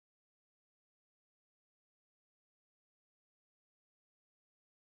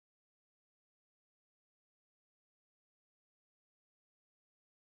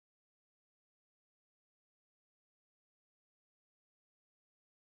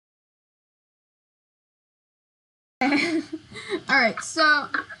Alright, so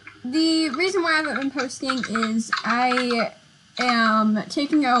the reason why I haven't been posting is I am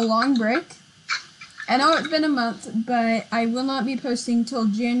taking a long break. I know it's been a month, but I will not be posting till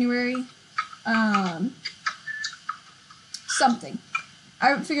January something. I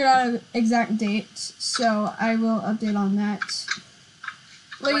haven't figured out an exact date, so I will update on that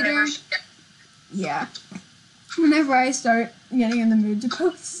later. Yeah. Whenever I start getting in the mood to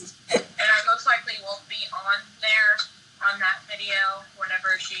post. And I most likely won't be on there on that video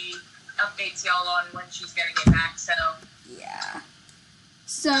whenever she updates y'all on when she's gonna get back, so. Yeah.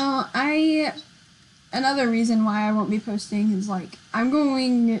 So, another reason why I won't be posting is, like, I'm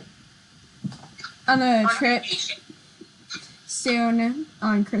going on a trip soon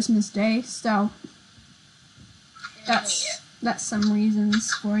on Christmas Day, so that's some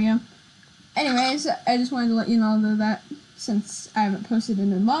reasons for you. Anyways, I just wanted to let you know that since I haven't posted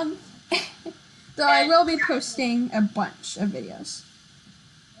in a month, though I will be posting a bunch of videos.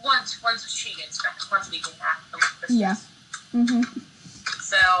 Once she gets back, once we get back from Christmas. Yeah.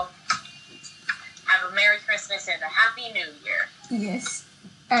 So, have a Merry Christmas and a Happy New Year. Yes.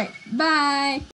 Alright, bye!